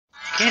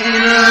I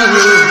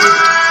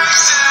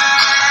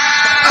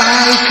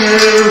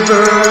can't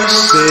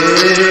reverse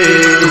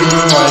it.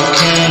 No, I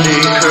can't be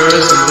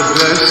cursing the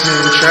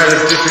blessing. Try to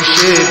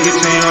differentiate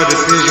between all the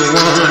things you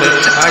wanted.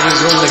 I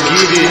just wanna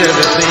give you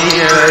everything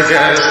that I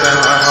got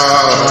inside my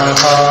heart.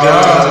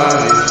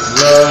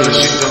 Love you,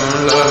 you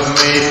don't love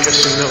me, cause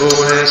you know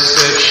it's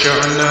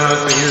sexual.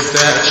 Nothing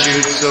that you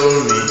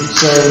told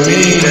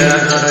me.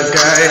 That another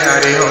guy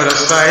had the other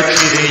side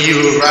treating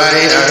you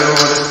right. I don't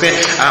understand.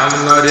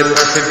 I'm not a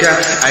perfect guy.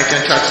 I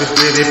can try to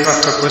be the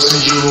perfect person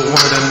you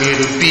wanted me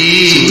to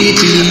be.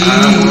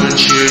 I want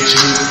you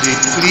to be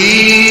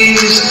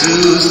pleased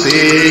to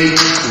stay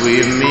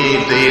with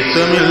me. They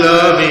told me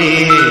love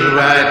ain't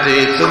right.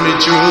 They told me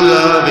true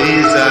love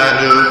is out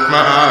of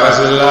my heart.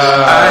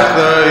 I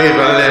thought if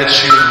I let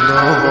you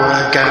know what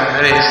I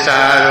got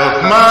inside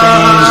of my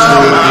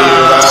heart.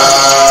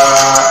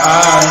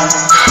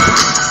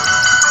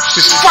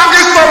 She's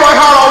fucking from my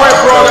heart already,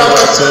 bro.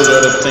 I told you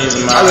other things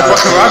in my heart. I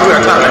was fucking Robbery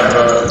at that time,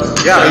 bro.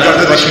 Yeah, you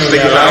got the shit to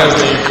get out.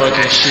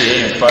 Fucking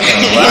shit, fucking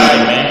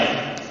right, man.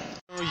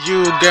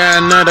 You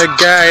got another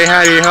guy,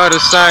 how the other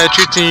side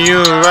treating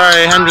you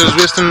right. I'm just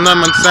wasting all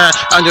my time,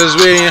 I'm just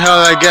waiting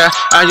all I got.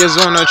 I just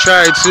wanna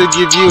try to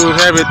give you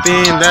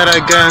everything that I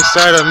got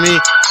inside of me.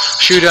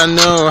 Should I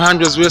know, I'm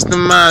just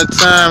wasting my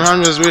time,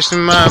 I'm just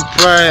wasting my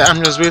pride.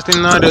 I'm just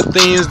wasting all the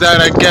things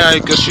that I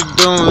got, cause you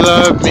don't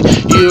love me.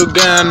 You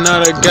got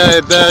another guy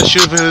that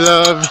should be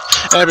loving.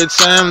 Every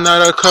time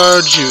that I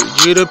called you,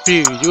 you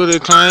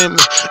declined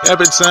me.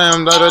 Every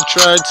time that I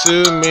tried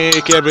to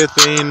make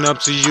everything up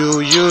to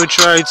you, you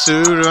tried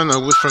to run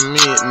away from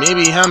me.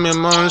 Maybe I'm a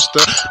monster,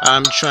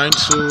 I'm trying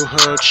to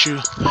hurt you.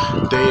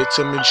 They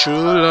told me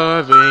true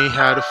love ain't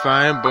hard to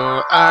find,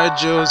 but I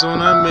just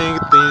wanna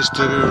make things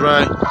to be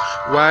right.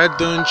 Why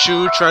don't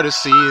you try to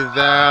see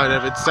that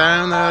every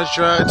time that I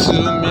try to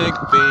make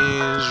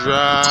things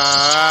right?